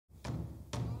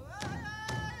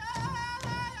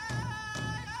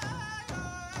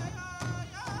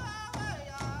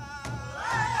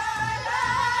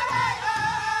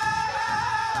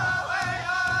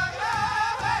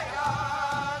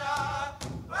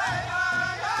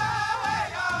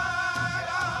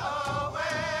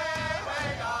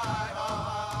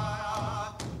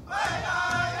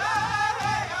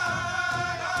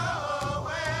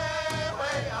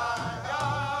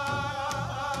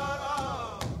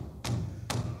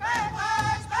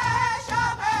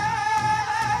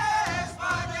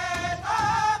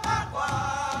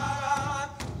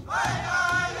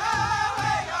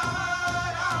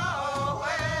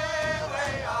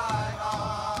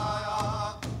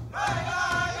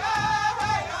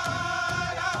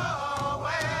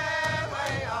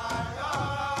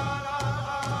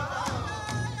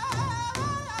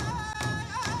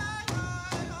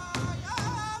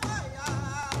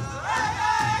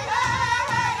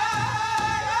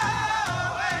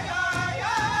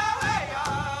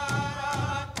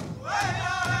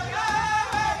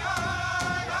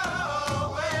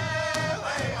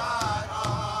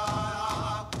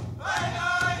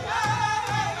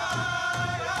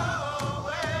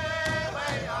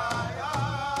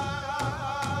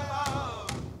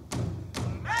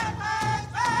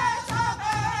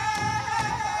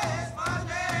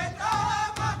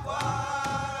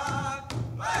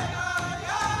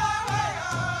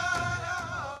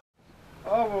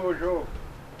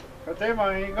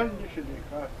tema ingan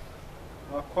disinikas.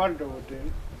 Quando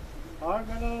din.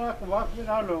 Argana na kumak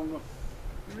minalong.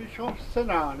 Mission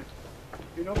senani.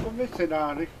 Come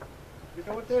senani.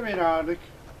 Teminani.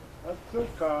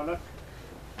 Atsukana.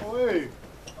 Oi.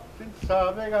 Sin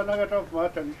sabe ga nagatop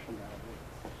matanishinani.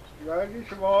 Gagi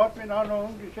smart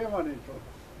minalong gisemanito.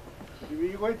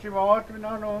 Vi goi smart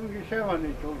minalong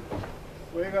gisemanito.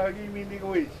 Gagi mini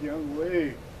goi siang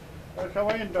we.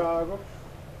 Sawain dago.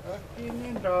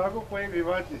 Kinin dago kwe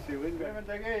vivati se win.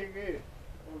 Tage.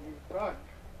 Right.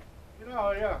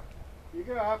 Ya.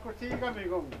 Ige ako tiga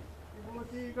migong. Ibu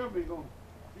tiga migong.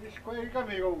 Iskoi ka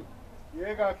migong.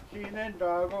 Yega kinen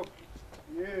dago.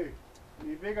 Ye.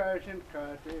 Ibega shin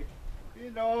kate.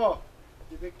 Ino.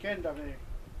 Ibe kenda me.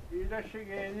 Ida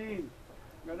shigenin.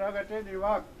 Ganagate ni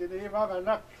wak. Dini wak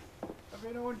anak.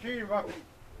 Abino unchi wak.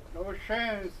 No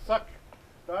shen sak.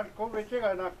 Dan ko veche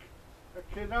anak.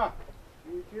 Akina.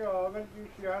 Iti agan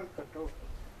ki siyan kato.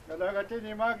 Ganagate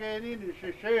ni ma geni ni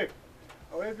shishe.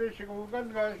 Oye be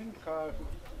shigugan gashin kasu.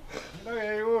 Na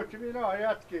ego timina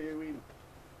ayat ke win.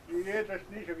 Iye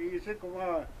tasni shigi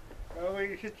kuma.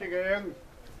 Kawe isi chigayang.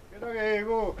 Na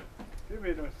ego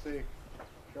timino se.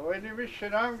 Shoy ni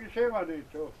mishnam gishe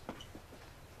manito.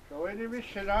 Shoy ni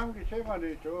mishnam gishe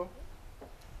manito.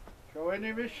 Shoy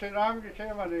ni mishnam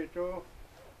gishe manito.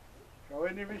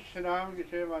 Shoy ni mishnam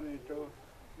gishe manito.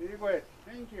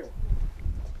 Thank you.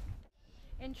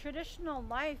 In traditional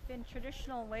life, in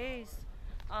traditional ways,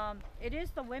 it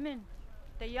is the women,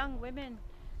 the young women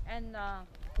and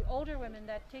the older women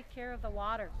that take care of the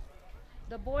water.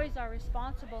 The boys are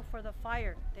responsible for the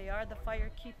fire. They are the fire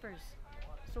keepers.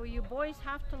 So you boys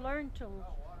have to learn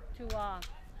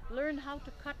learn how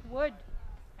to cut wood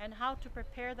and how to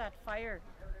prepare that fire.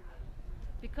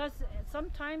 Because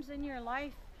sometimes in your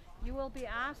life, you will be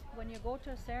asked when you go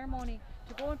to a ceremony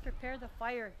to go and prepare the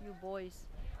fire, you boys.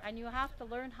 And you have to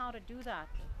learn how to do that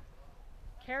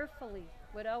carefully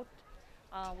without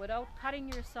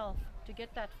cutting yourself to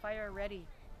get that fire ready.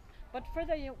 But for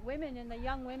the women and the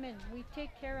young women, we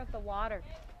take care of the water.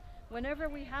 Whenever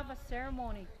we have a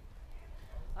ceremony,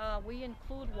 we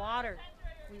include water.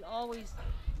 We always,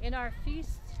 in our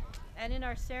feasts and in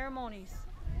our ceremonies,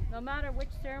 no matter which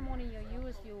ceremony you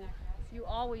use, you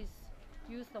always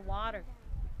use the water.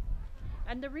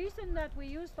 And the reason that we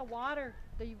use the water,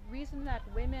 the reason that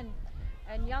women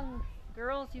and young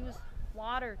girls use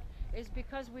water is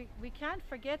because we can't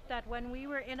forget that when we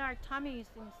were in our tummies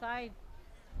inside,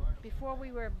 before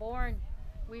we were born,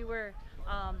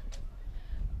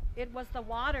 it was the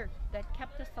water that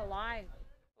kept us alive.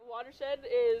 A watershed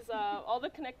is all the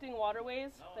connecting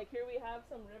waterways. Like here we have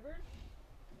some rivers.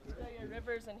 These are your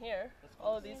rivers in here.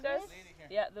 All of these guys?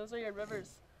 Yeah, those are your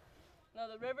rivers. Now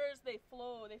the rivers, they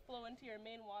flow into your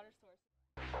main water source.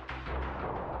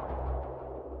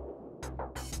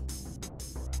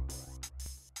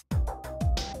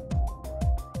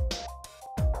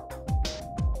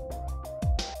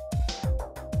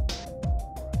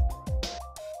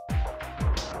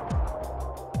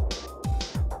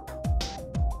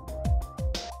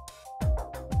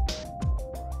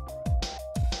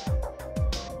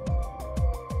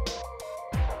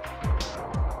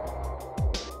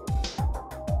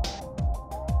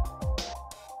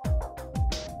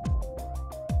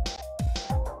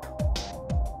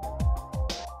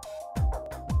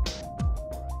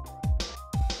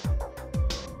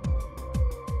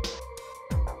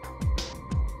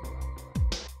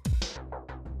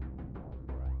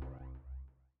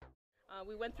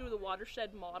 We went through the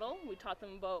watershed model. We taught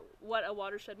them about what a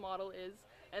watershed model is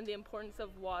and the importance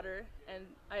of water. And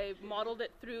I modeled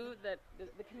it through that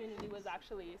the community was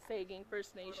actually Sagkeeng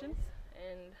First Nations,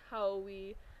 and how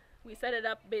we set it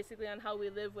up basically on how we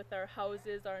live with our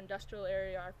houses, our industrial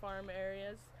area, our farm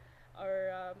areas,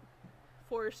 our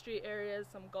forestry areas,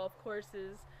 some golf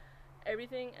courses,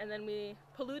 everything. And then we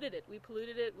polluted it. We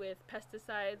polluted it with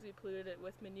pesticides, we polluted it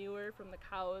with manure from the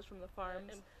cows, from the farms.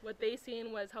 And what they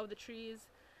seen was how the trees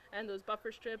and those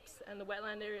buffer strips and the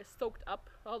wetland areas soaked up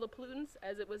all the pollutants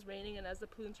as it was raining and as the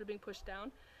pollutants were being pushed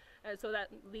down. And so that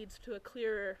leads to a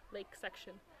clearer lake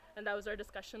section. And that was our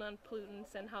discussion on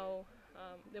pollutants and how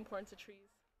the importance of trees.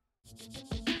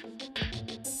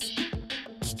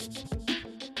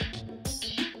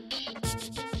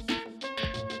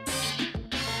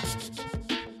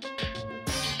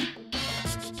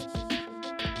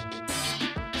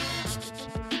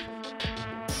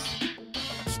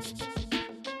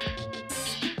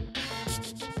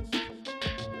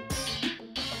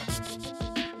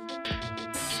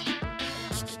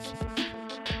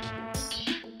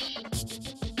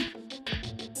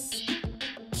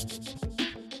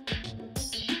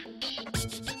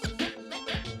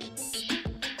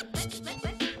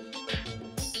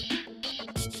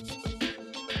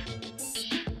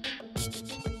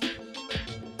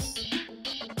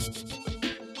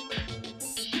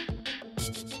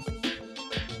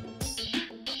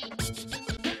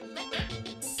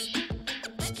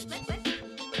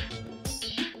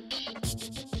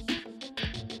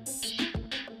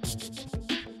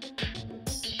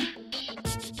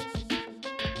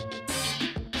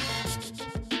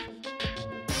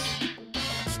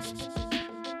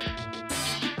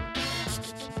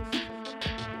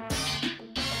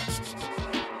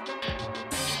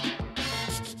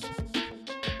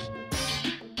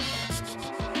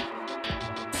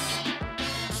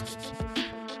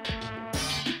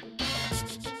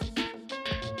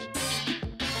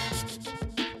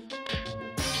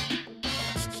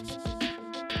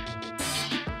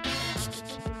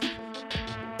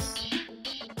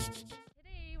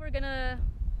 we're gonna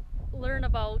learn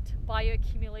about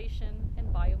bioaccumulation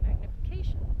and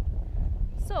biomagnification.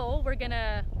 So we're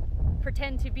gonna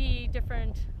pretend to be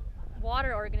different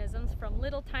water organisms, from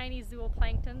little tiny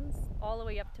zooplanktons all the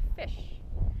way up to fish.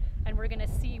 And we're gonna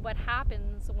see what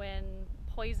happens when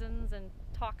poisons and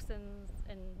toxins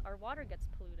in our water gets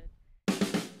polluted.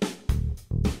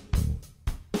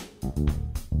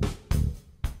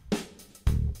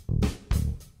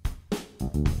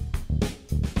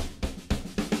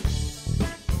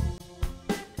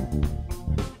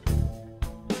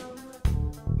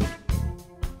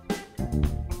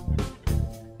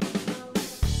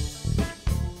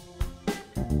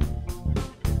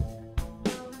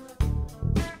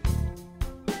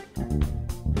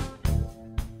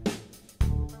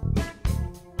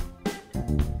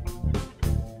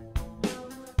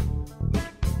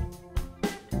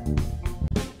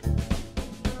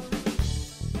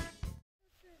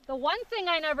 The one thing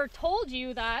I never told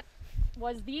you that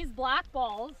was these black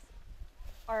balls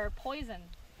are poison.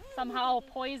 Somehow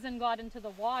poison got into the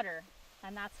water,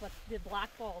 and that's what the black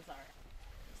balls are.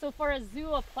 So for a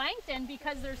zooplankton,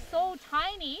 because they're so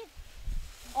tiny,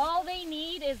 all they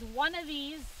need is one of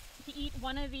these to eat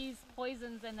one of these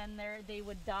poisons, and then they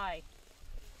would die.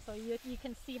 So you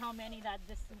can see how many that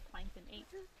this zooplankton ate.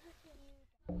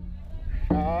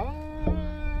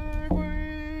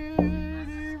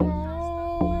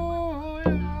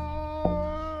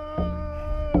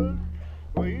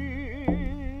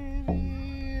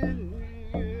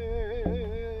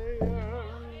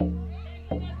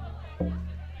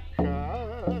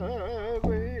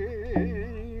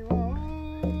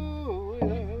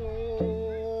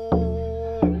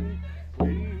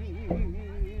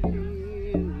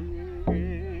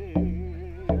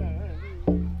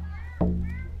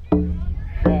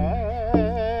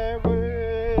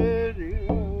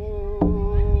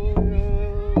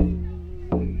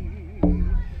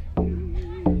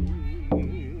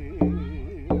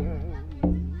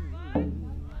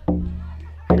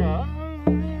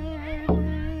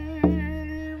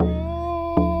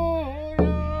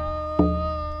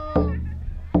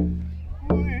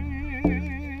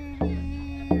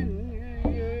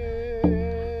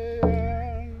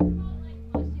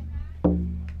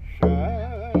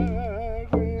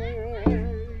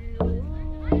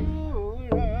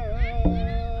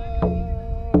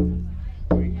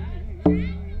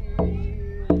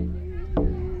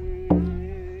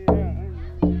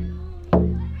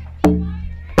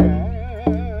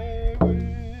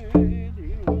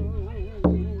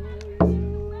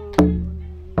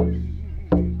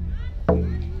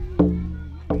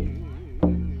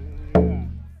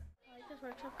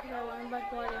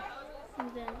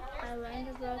 I learned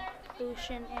about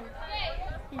pollution and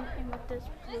what does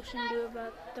pollution do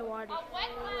about the water.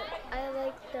 I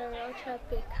like the road trip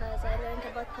because I learned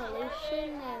about pollution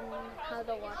and how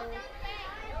the water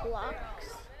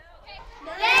blocks.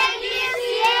 Thank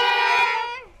you.